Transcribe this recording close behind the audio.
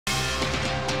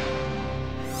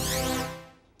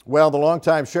Well, the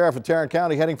longtime sheriff of Tarrant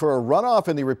County heading for a runoff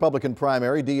in the Republican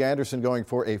primary. D. Anderson going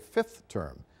for a 5th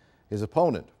term. His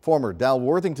opponent, former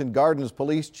Dalworthington Gardens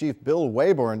Police Chief Bill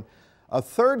Waybourn, a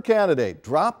third candidate,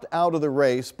 dropped out of the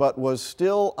race but was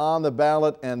still on the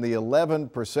ballot, and the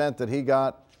 11% that he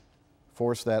got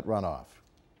forced that runoff.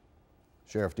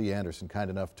 Sheriff D. Anderson kind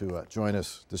enough to join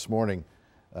us this morning,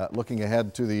 looking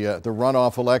ahead to the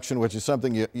runoff election, which is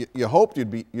something you hoped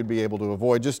you'd be able to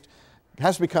avoid. Just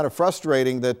has to be kind of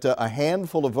frustrating that a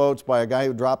handful of votes by a guy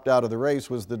who dropped out of the race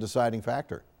was the deciding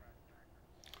factor.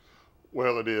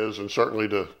 Well, it is, and certainly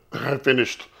to have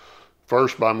finished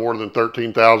first by more than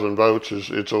 13,000 votes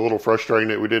it's a little frustrating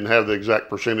that we didn't have the exact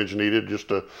percentage needed.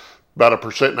 Just about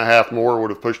 1.5% more would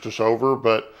have pushed us over,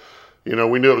 but you know,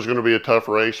 we knew it was going to be a tough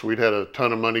race. We'd had a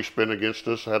ton of money spent against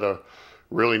us, had a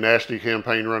really nasty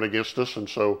campaign run against us, and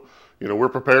so you know, we're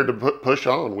prepared to push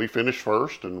on. We finished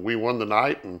first, and we won the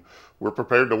night, and we're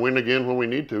prepared to win again when we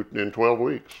need to in 12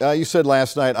 weeks. You said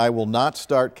last night, I will not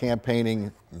start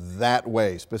campaigning that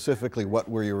way. Specifically, what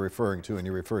were you referring to? And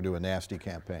you referred to a nasty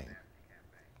campaign.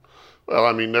 Well,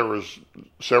 I mean, there was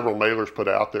several mailers put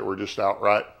out that were just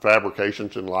outright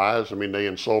fabrications and lies. I mean, they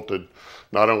insulted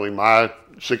not only my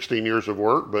 16 years of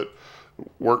work, but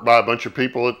worked by a bunch of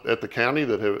people at the county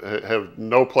that have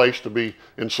no place to be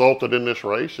insulted in this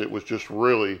race. It was just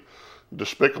really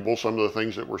despicable, some of the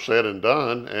things that were said and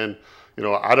done. And, you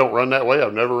know, I don't run that way.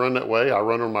 I've never run that way. I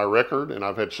run on my record, and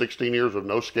I've had 16 years of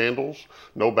no scandals,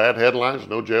 no bad headlines,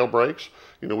 no jailbreaks.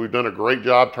 You know, we've done a great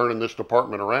job turning this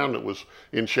department around. It was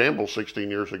in shambles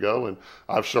 16 years ago, and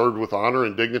I've served with honor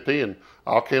and dignity, and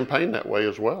I'll campaign that way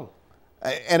as well.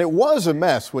 And it was a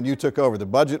mess when you took over. The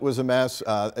budget was a mess.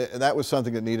 That was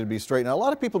something that needed to be straightened out. A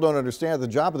lot of people don't understand the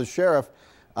job of the sheriff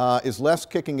is less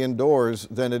kicking indoors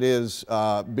than it is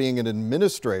being an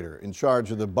administrator in charge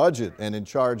of the budget and in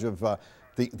charge of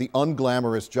the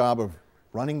unglamorous job of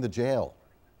running the jail.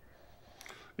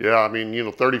 Yeah, I mean, you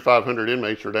know, 3,500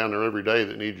 inmates are down there every day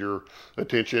that need your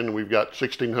attention. We've got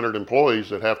 1,600 employees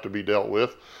that have to be dealt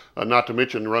with, not to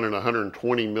mention running a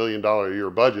 $120 million a year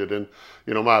budget. And,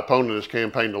 you know, my opponent has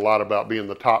campaigned a lot about being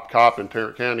the top cop in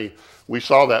Tarrant County. We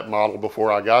saw that model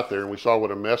before I got there, and we saw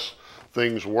what a mess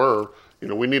things were. You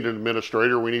know, we need an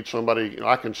administrator. We need somebody. You know,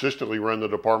 I consistently run the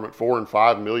department $4 and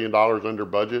 $5 million under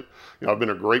budget. You know, I've been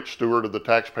a great steward of the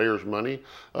taxpayers' money.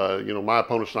 You know, my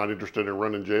opponent's not interested in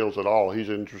running jails at all. He's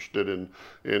interested in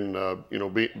you know,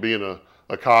 being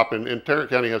a cop. And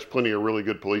Tarrant County has plenty of really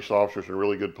good police officers and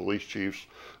really good police chiefs.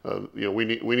 You know, we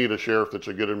need a sheriff that's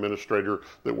a good administrator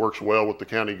that works well with the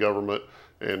county government,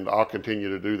 and I'll continue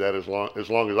to do that as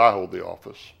long as I hold the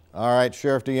office. All right,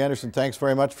 Sheriff D. Anderson, thanks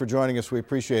very much for joining us. We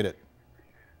appreciate it.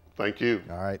 Thank you.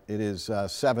 All right, it is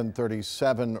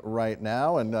 7:37 right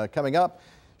now, and coming up,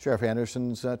 Sheriff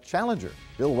Anderson's challenger,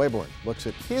 Bill Waybourn, looks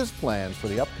at his plans for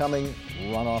the upcoming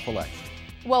runoff election.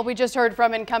 Well, we just heard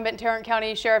from incumbent Tarrant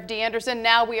County Sheriff D. Anderson.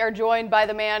 Now we are joined by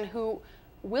the man who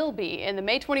will be in the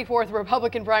May 24th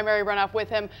Republican primary runoff with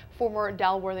him, former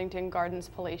Dalworthington Gardens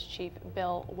Police Chief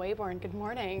Bill Waybourn. Good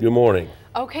morning. Good morning.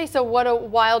 Okay, so what a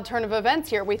wild turn of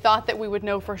events here. We thought that we would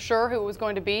know for sure who it was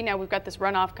going to be. Now we've got this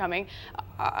runoff coming.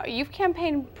 You've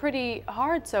campaigned pretty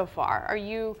hard so far. Are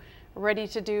you ready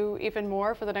to do even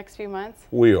more for the next few months?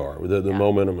 We are. The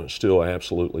momentum is still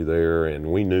absolutely there,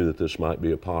 and we knew that this might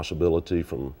be a possibility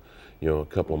from, you know, a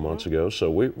couple of months ago, so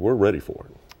we're ready for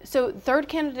it. So third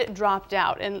candidate dropped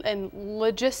out, and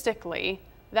logistically,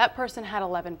 that person had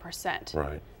 11%.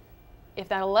 Right. If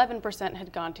that 11%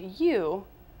 had gone to you,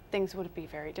 things would be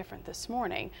very different this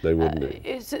morning. They wouldn't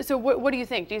be. So what do you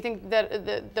think? Do you think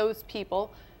that those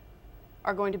people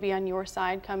are going to be on your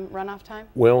side come runoff time?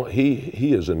 Well,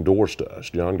 he has endorsed us.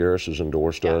 John Garris has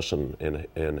endorsed us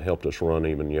and helped us run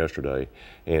even yesterday,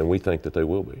 and we think that they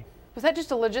will be. Was that just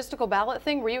a logistical ballot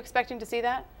thing? Were you expecting to see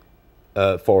that?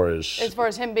 As far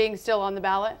as him being still on the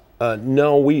ballot?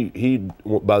 No,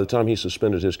 by the time he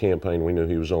suspended his campaign, we knew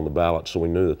he was on the ballot, so we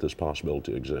knew that this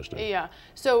possibility existed. Yeah.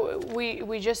 So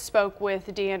we just spoke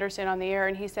with D. Anderson on the air,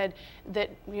 and he said that,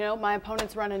 you know, my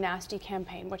opponents run a nasty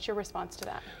campaign. What's your response to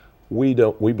that? We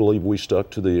believe we stuck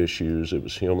to the issues. It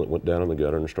was him that went down in the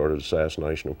gutter and started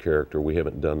assassination of character. We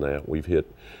haven't done that. We've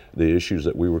hit the issues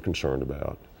that we were concerned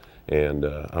about, and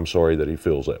I'm sorry that he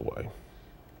feels that way.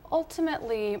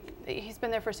 Ultimately, he's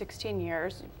been there for 16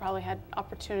 years. You probably had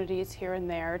opportunities here and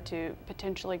there to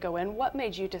potentially go in. What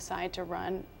made you decide to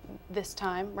run this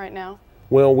time, right now?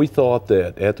 Well, we thought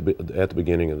that at the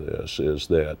beginning of this is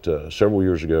that several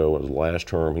years ago, it was the last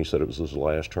term, he said it was his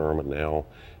last term, and now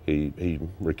he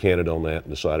recanted on that and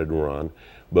decided to run.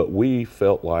 But we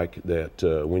felt like that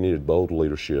we needed bold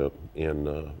leadership in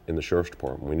the Sheriff's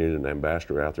Department. We needed an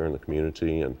ambassador out there in the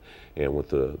community, and with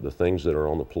the things that are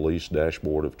on the police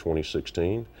dashboard of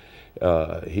 2016,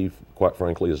 he, quite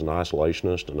frankly, is an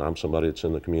isolationist, and I'm somebody that's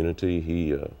in the community.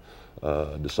 He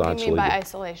decides. What do you mean by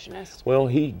isolationist? Well,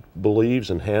 he believes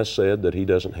and has said that he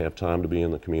doesn't have time to be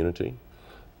in the community.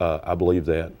 I believe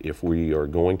that if we are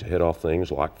going to head off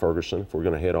things like Ferguson, if we're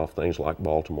going to head off things like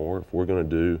Baltimore, if we're going to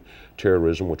do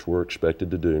terrorism, which we're expected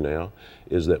to do now,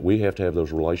 is that we have to have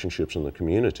those relationships in the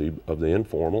community of the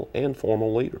informal and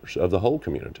formal leaders of the whole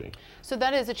community. So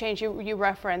that is a change. You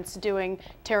referenced doing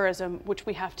terrorism, which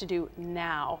we have to do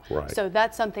now. Right. So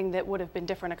that's something that would have been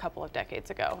different a couple of decades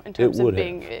ago in terms of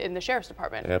being in the Sheriff's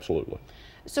Department. Absolutely.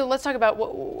 So let's talk about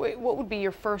what would be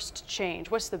your first change.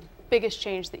 What's the biggest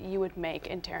change that you would make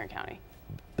in Tarrant County?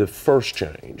 The first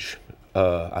change,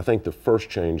 I think the first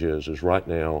change is right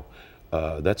now,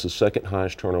 that's the second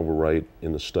highest turnover rate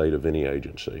in the state of any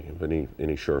agency, of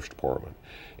any sheriff's department.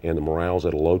 And the morale's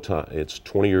at a low time, it's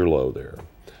 20-year low there.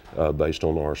 Based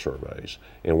on our surveys.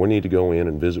 And we need to go in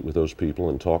and visit with those people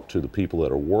and talk to the people that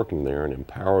are working there and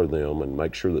empower them and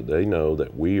make sure that they know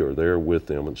that we are there with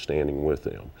them and standing with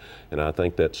them. And I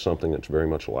think that's something that's very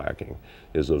much lacking,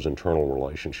 is those internal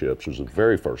relationships is the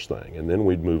very first thing. And then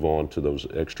we'd move on to those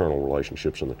external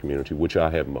relationships in the community, which I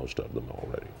have most of them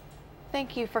already.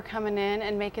 Thank you for coming in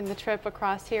and making the trip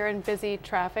across here in busy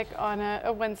traffic on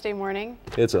a Wednesday morning.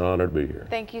 It's an honor to be here.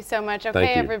 Thank you so much. Thank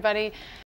Okay, you. everybody.